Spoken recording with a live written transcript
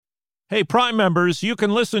Hey, Prime members, you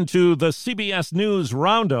can listen to the CBS News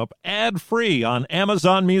Roundup ad-free on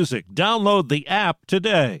Amazon Music. Download the app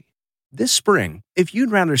today. This spring, if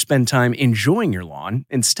you'd rather spend time enjoying your lawn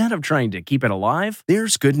instead of trying to keep it alive,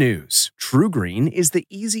 there's good news. True Green is the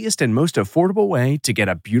easiest and most affordable way to get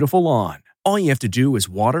a beautiful lawn. All you have to do is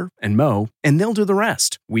water and mow, and they'll do the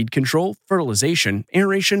rest. Weed control, fertilization,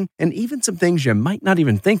 aeration, and even some things you might not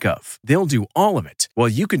even think of. They'll do all of it, while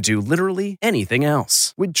you can do literally anything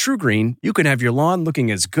else. With True Green, you can have your lawn looking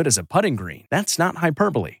as good as a putting green. That's not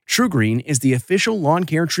hyperbole. True Green is the official lawn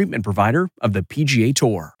care treatment provider of the PGA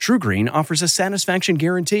Tour. True Green offers a satisfaction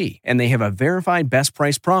guarantee, and they have a verified best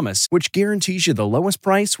price promise, which guarantees you the lowest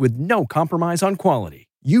price with no compromise on quality.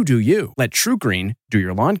 You do you. Let True Green do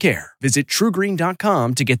your lawn care. Visit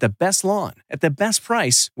TrueGreen.com to get the best lawn at the best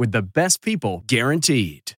price with the best people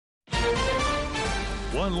guaranteed.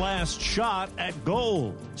 One last shot at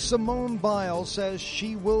gold. Simone Biles says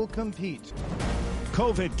she will compete.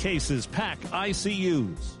 COVID cases pack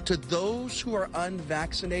ICUs. To those who are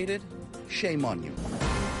unvaccinated, shame on you.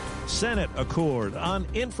 Senate accord on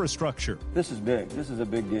infrastructure. This is big. This is a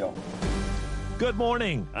big deal. Good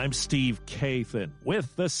morning. I'm Steve Kathan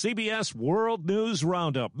with the CBS World News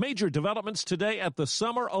Roundup. Major developments today at the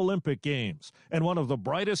Summer Olympic Games. And one of the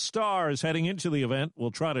brightest stars heading into the event will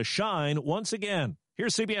try to shine once again.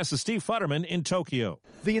 Here's CBS's Steve Futterman in Tokyo.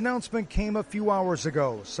 The announcement came a few hours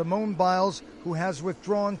ago. Simone Biles, who has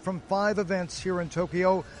withdrawn from 5 events here in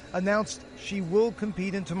Tokyo, announced she will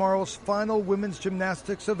compete in tomorrow's final women's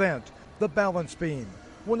gymnastics event, the balance beam.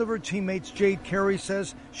 One of her teammates, Jade Carey,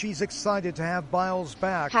 says she's excited to have Biles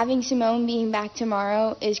back. Having Simone being back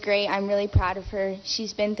tomorrow is great. I'm really proud of her.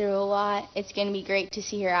 She's been through a lot. It's going to be great to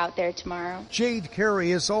see her out there tomorrow. Jade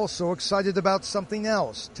Carey is also excited about something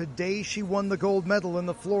else. Today she won the gold medal in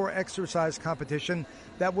the floor exercise competition.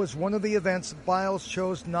 That was one of the events Biles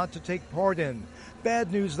chose not to take part in.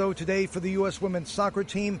 Bad news, though, today for the U.S. women's soccer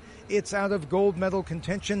team. It's out of gold medal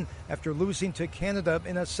contention after losing to Canada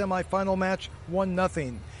in a semifinal match,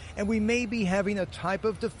 1-0. And we may be having a type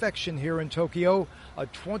of defection here in Tokyo. A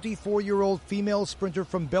 24-year-old female sprinter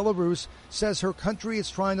from Belarus says her country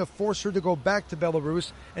is trying to force her to go back to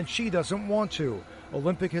Belarus, and she doesn't want to.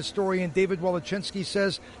 Olympic historian David Wolochinsky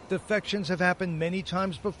says defections have happened many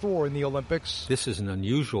times before in the Olympics. This is an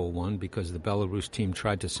unusual one because the Belarus team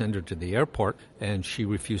tried to send her to the airport and she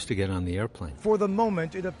refused to get on the airplane. For the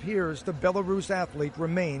moment, it appears the Belarus athlete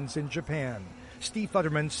remains in Japan. Steve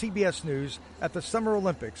Futterman, CBS News, at the Summer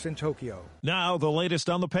Olympics in Tokyo. Now, the latest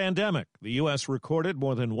on the pandemic. The U.S. recorded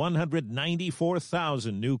more than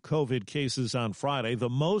 194,000 new COVID cases on Friday, the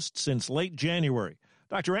most since late January.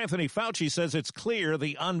 Dr. Anthony Fauci says it's clear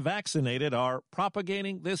the unvaccinated are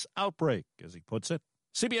propagating this outbreak, as he puts it.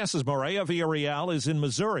 CBS's Maria Villarreal is in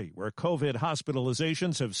Missouri, where COVID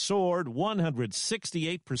hospitalizations have soared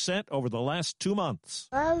 168% over the last 2 months.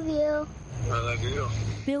 Love you. I love you.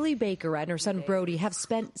 Billy Baker and her son Brody have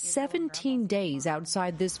spent 17 days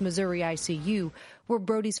outside this Missouri ICU, where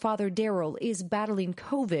Brody's father Daryl is battling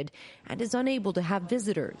COVID and is unable to have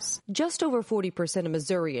visitors. Just over 40% of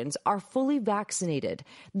Missourians are fully vaccinated.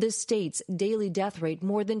 The state's daily death rate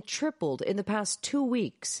more than tripled in the past 2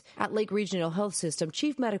 weeks. At Lake Regional Health System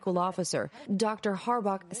Chief Medical Officer Dr.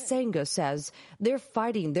 Harbach Senga says they're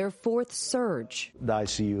fighting their 4th surge. The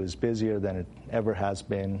ICU is busier than it ever has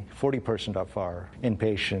been. 40% of our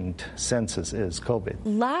inpatient census is COVID.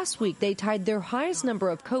 Last week, they tied their highest number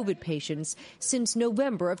of COVID patients since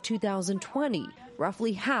November of 2020.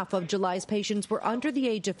 Roughly half of July's patients were under the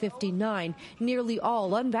age of 59, nearly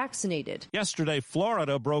all unvaccinated. Yesterday,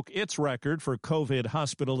 Florida broke its record for COVID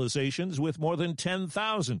hospitalizations with more than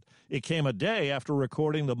 10,000. It came a day after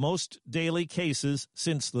recording the most daily cases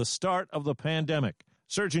since the start of the pandemic.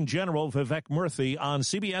 Surgeon General Vivek Murthy on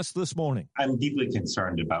CBS This Morning. I'm deeply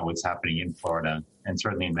concerned about what's happening in Florida and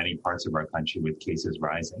certainly in many parts of our country with cases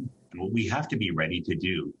rising. What we have to be ready to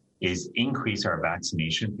do is increase our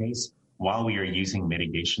vaccination pace while we are using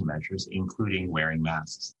mitigation measures, including wearing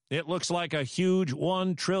masks. It looks like a huge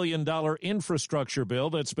 $1 trillion infrastructure bill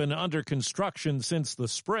that's been under construction since the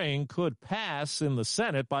spring could pass in the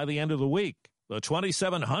Senate by the end of the week. The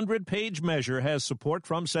 2,700-page measure has support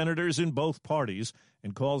from senators in both parties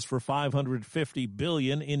and calls for $550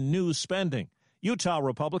 billion in new spending. Utah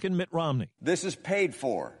Republican Mitt Romney. This is paid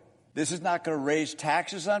for. This is not going to raise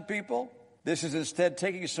taxes on people. This is instead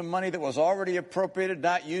taking some money that was already appropriated,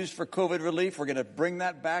 not used for COVID relief. We're going to bring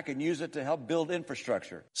that back and use it to help build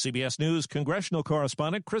infrastructure. CBS News congressional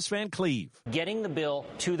correspondent Chris Van Cleve. Getting the bill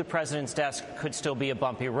to the president's desk could still be a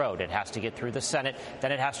bumpy road. It has to get through the Senate,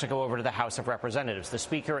 then it has to go over to the House of Representatives. The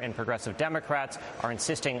Speaker and progressive Democrats are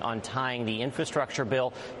insisting on tying the infrastructure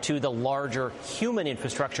bill to the larger human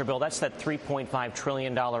infrastructure bill. That's that $3.5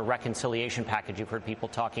 trillion reconciliation package you've heard people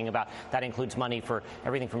talking about. That includes money for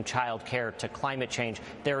everything from child care to climate change.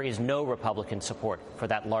 There is no Republican support for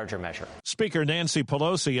that larger measure. Speaker Nancy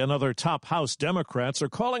Pelosi and other top House Democrats are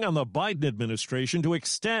calling on the Biden administration to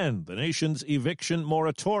extend the nation's eviction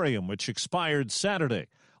moratorium, which expired Saturday.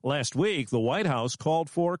 Last week, the White House called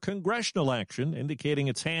for congressional action, indicating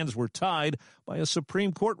its hands were tied by a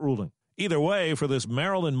Supreme Court ruling. Either way, for this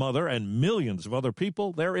Maryland mother and millions of other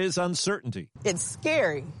people, there is uncertainty. It's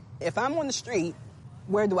scary. If I'm on the street,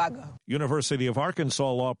 where do I go? University of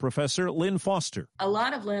Arkansas law professor Lynn Foster. A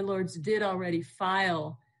lot of landlords did already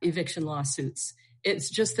file eviction lawsuits. It's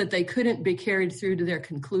just that they couldn't be carried through to their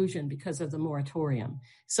conclusion because of the moratorium.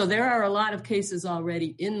 So there are a lot of cases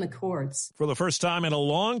already in the courts. For the first time in a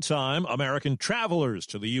long time, American travelers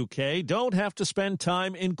to the UK don't have to spend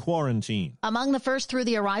time in quarantine. Among the first through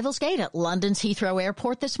the arrivals gate at London's Heathrow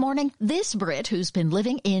Airport this morning, this Brit who's been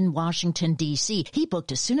living in Washington, D.C. He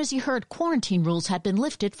booked as soon as he heard quarantine rules had been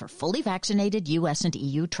lifted for fully vaccinated U.S. and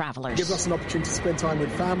EU travelers. It gives us an opportunity to spend time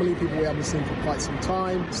with family, people we haven't seen for quite some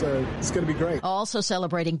time, so it's going to be great. Also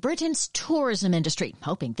celebrating Britain's tourism industry,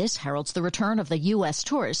 hoping this heralds the return of the U.S.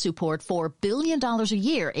 tourists who poured $4 billion a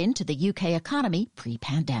year into the UK economy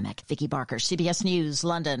pre-pandemic. Vicky Barker, CBS News,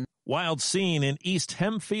 London. Wild scene in East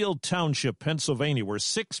Hempfield Township, Pennsylvania, where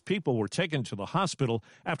 6 people were taken to the hospital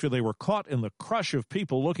after they were caught in the crush of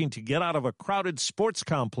people looking to get out of a crowded sports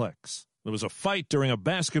complex. There was a fight during a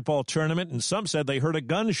basketball tournament, and some said they heard a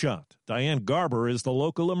gunshot. Diane Garber is the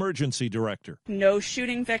local emergency director. No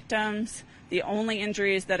shooting victims. The only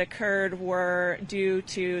injuries that occurred were due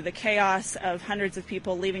to the chaos of hundreds of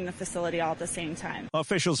people leaving the facility all at the same time.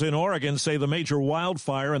 Officials in Oregon say the major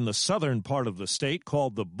wildfire in the southern part of the state,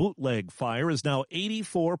 called the Bootleg Fire, is now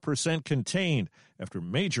 84% contained. After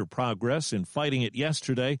major progress in fighting it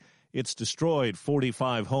yesterday, it's destroyed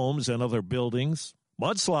 45 homes and other buildings.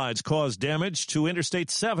 Mudslides caused damage to Interstate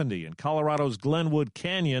 70 in Colorado's Glenwood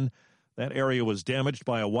Canyon. That area was damaged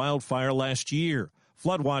by a wildfire last year.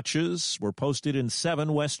 Flood watches were posted in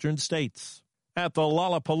 7 western states. At the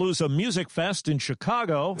Lollapalooza Music Fest in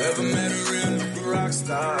Chicago,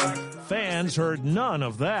 fans heard none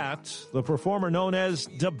of that. The performer known as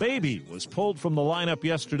DaBaby was pulled from the lineup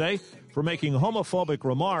yesterday for making homophobic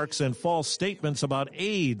remarks and false statements about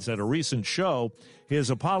AIDS at a recent show. His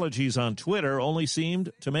apologies on Twitter only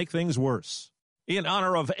seemed to make things worse. In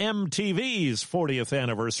honor of MTV's 40th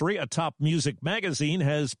anniversary, a top music magazine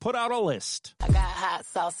has put out a list. I got hot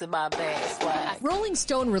sauce in my bag. Rolling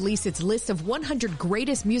Stone released its list of 100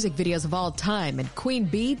 greatest music videos of all time, and Queen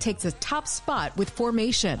Bee takes a top spot with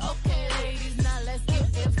Formation. Okay, ladies, now let's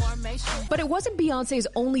get information. But it wasn't Beyonce's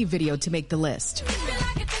only video to make the list.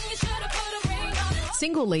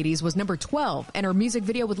 Single Ladies was number 12, and her music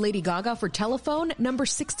video with Lady Gaga for Telephone, number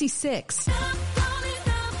 66.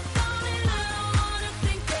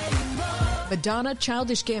 Madonna,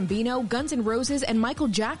 Childish Gambino, Guns N' Roses, and Michael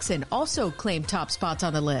Jackson also claimed top spots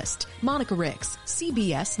on the list. Monica Ricks,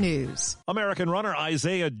 CBS News. American runner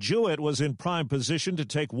Isaiah Jewett was in prime position to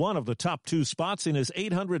take one of the top 2 spots in his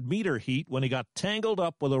 800-meter heat when he got tangled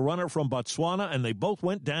up with a runner from Botswana, and they both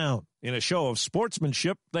went down. In a show of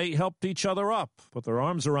sportsmanship, they helped each other up, put their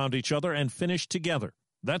arms around each other, and finished together.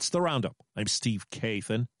 That's the Roundup. I'm Steve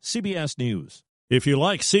Kathan, CBS News. If you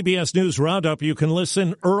like CBS News Roundup, you can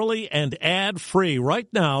listen early and ad-free right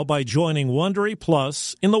now by joining Wondery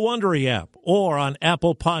Plus in the Wondery app or on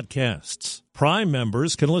Apple Podcasts. Prime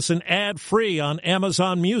members can listen ad-free on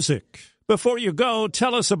Amazon Music. Before you go,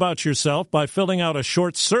 tell us about yourself by filling out a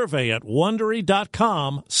short survey at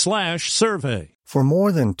Wondery.com/survey. For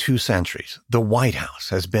more than 2 centuries, the White House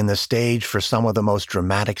has been the stage for some of the most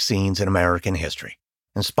dramatic scenes in American history.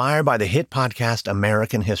 Inspired by the hit podcast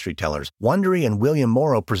American History Tellers, Wondery and William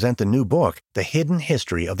Morrow present the new book, The Hidden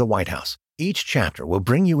History of the White House. Each chapter will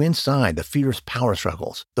bring you inside the fierce power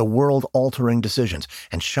struggles, the world-altering decisions,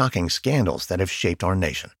 and shocking scandals that have shaped our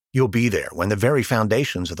nation. You'll be there when the very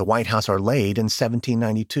foundations of the White House are laid in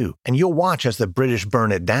 1792, and you'll watch as the British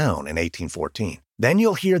burn it down in 1814. Then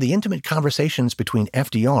you'll hear the intimate conversations between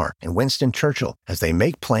FDR and Winston Churchill as they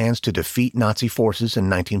make plans to defeat Nazi forces in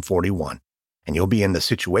 1941. And you'll be in the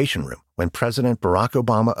Situation Room when President Barack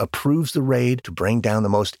Obama approves the raid to bring down the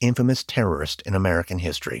most infamous terrorist in American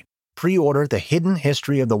history. Pre-order The Hidden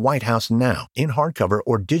History of the White House now in hardcover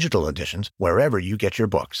or digital editions wherever you get your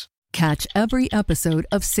books. Catch every episode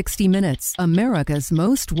of 60 Minutes, America's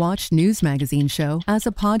most watched news magazine show, as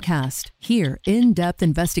a podcast. Hear in-depth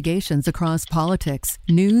investigations across politics,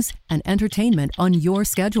 news, and entertainment on your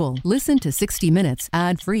schedule. Listen to 60 Minutes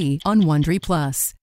ad-free on Wondery Plus.